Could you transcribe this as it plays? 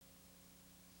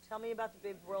Tell me about the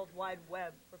big World Wide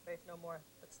Web for Faith No More.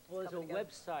 Well, there's a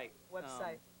website.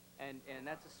 Website. And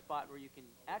that's a spot where you can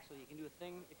do a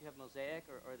thing if you have Mosaic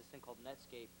or this thing called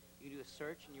Netscape. You can do a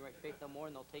search and you write Faith No More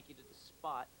and they'll take you to the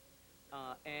spot.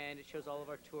 And it shows all of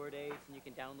our tour dates and you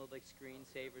can download like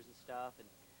screensavers and stuff. And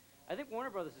I think Warner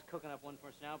Brothers is cooking up one for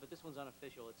us now, but this one's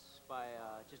unofficial. It's by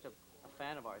just a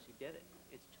fan of ours who did it.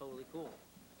 It's totally cool.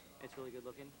 It's really good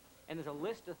looking. And there's a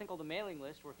list, a thing called the mailing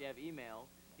list, where if you have email,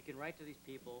 you can write to these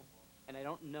people. And I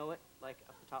don't know it like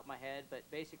off the top of my head, but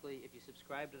basically if you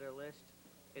subscribe to their list,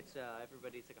 it's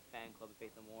everybody's like a fan club of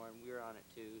Faith No More, and we're on it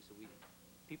too. So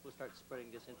people start spreading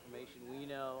disinformation we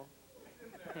know,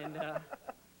 and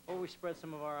or we spread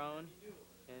some of our own,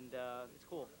 and it's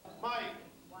cool. Mike.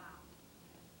 Wow.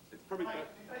 It's pretty good.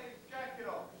 Take his jacket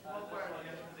off.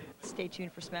 Stay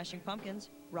tuned for Smashing Pumpkins,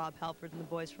 Rob Halford and the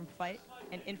boys from Fight,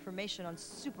 and information on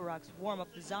Super Rock's Warm Up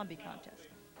the Zombie contest.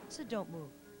 So don't move.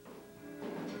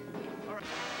 All right.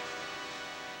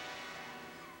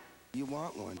 You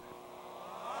want one?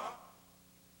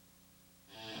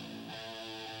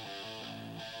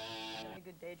 Any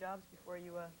good day jobs before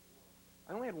you,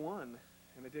 I only had one,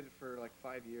 and I did it for like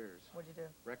 5 years. What'd you do?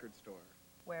 Record store.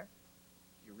 Where?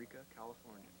 Eureka,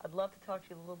 California. I'd love to talk to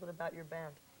you a little bit about your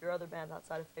band, your other band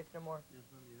outside of Faith No More.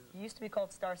 You used to be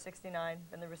called Star 69,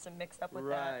 and there was some mix-up with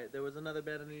that. Right. There was another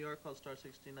band in New York called Star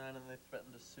 69, and they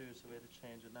threatened to sue, so we had to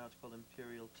change it. Now it's called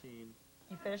Imperial Teen.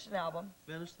 You finished an album.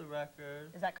 Finished the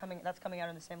record. Is that coming? That's coming out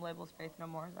on the same label as Faith No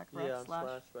More. Is that correct? Yeah, on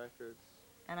Slash Records.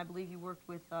 And I believe you worked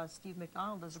with Steve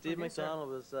McDonald as a Steve producer. McDonald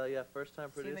was,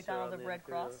 first-time producer. Steve McDonald on of the Red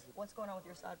Imperial. Cross. What's going on with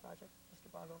your side project,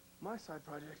 Mr. Boggle? My side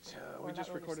project, Or we not just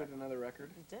really recorded side. another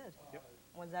record. You did? Yep.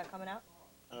 When's that coming out?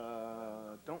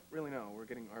 Don't really know. We're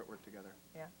getting artwork together.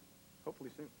 Yeah.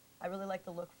 Hopefully soon. I really like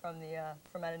the look from the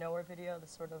From Out of Nowhere video, the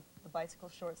sort of the bicycle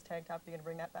shorts, tank top. You gonna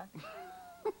bring that back?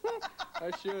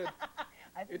 I should.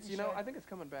 I think It's, you you know, should. I think it's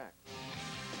coming back.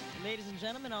 Ladies and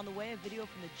gentlemen, on the way, a video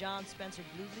from the Jon Spencer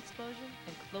Blues Explosion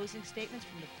and closing statements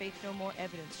from the Faith No More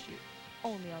evidence shoot,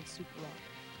 only on Super Rock.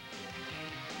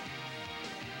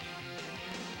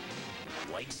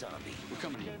 White Zombie. We're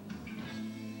coming in.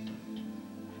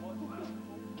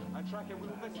 I'm tracking. We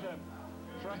will fix them.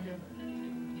 Tracking.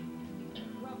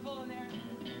 Well, pull in there.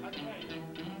 Okay.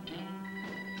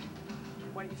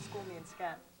 Why don't you school me in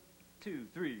scat? 2,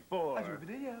 3, 4.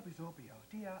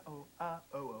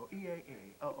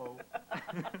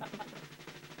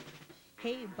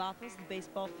 Hey, Bottles, the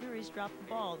baseball Furies dropped the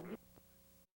ball.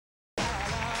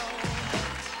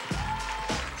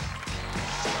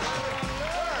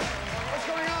 What's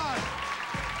going on?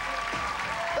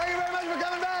 Thank you very much for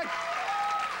coming back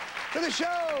to the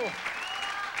show.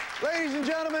 Ladies and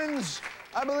gentlemen,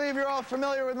 I believe you're all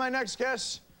familiar with my next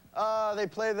guests. They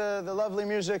play the lovely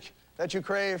music that you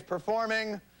crave,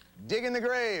 performing Digging the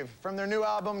Grave from their new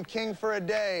album, King for a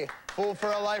Day, Fool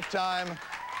for a Lifetime.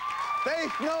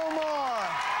 Faith No More.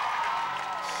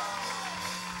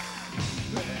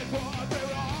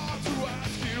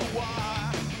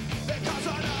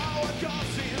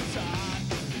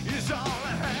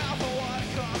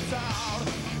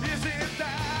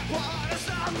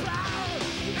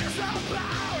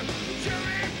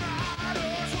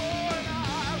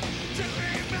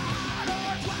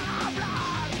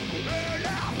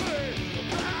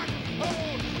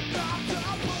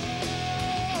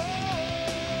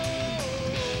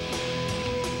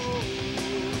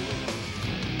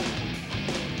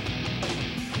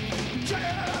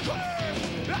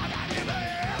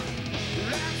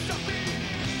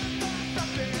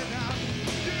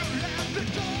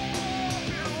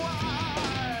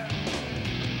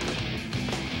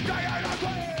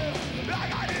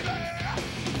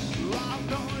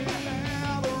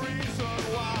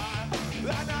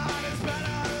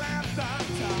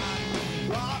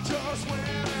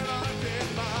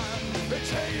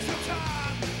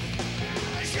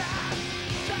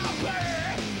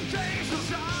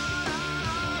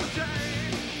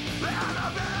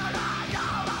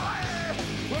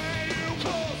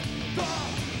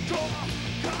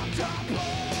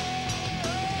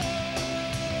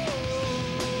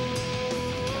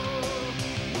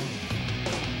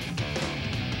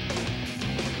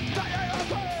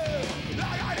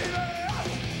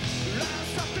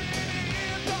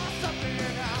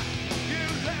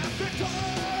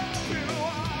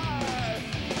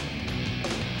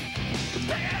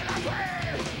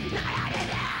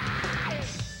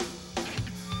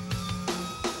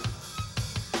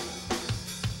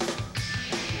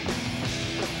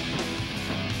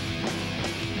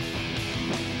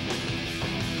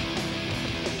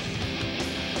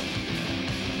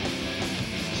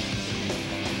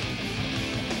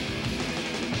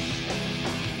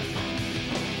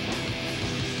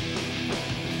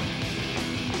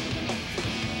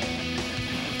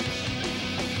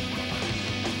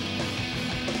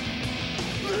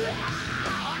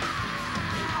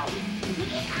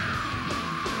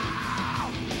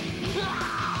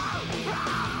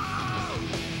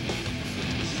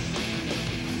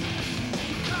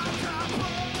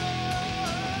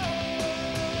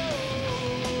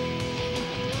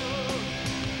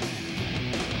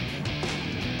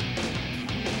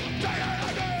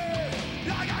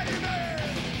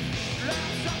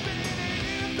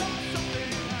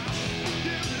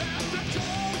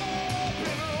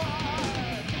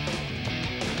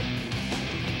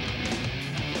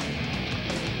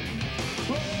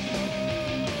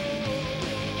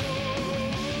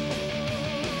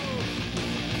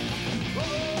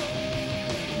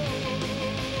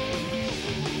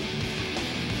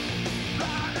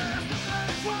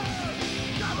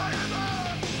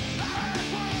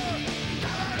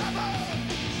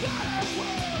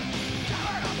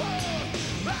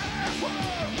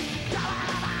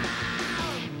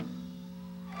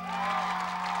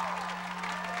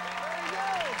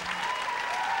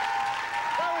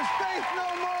 Faith No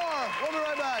More. We'll be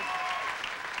right back.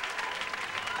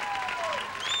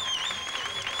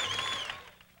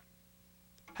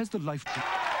 Has the life...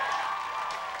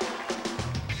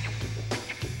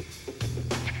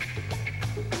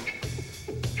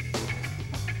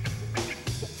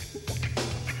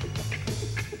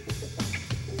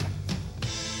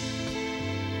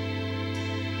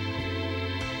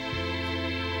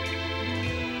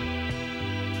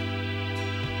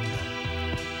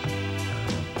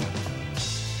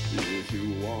 If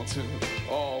you want to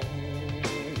open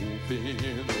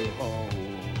the hole,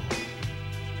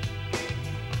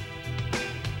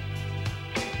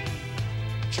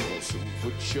 just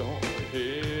put your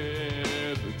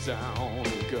head down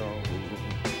and go.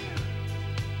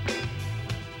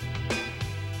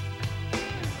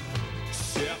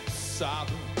 Step aside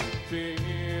the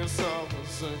peace of the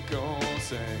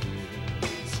circumstance.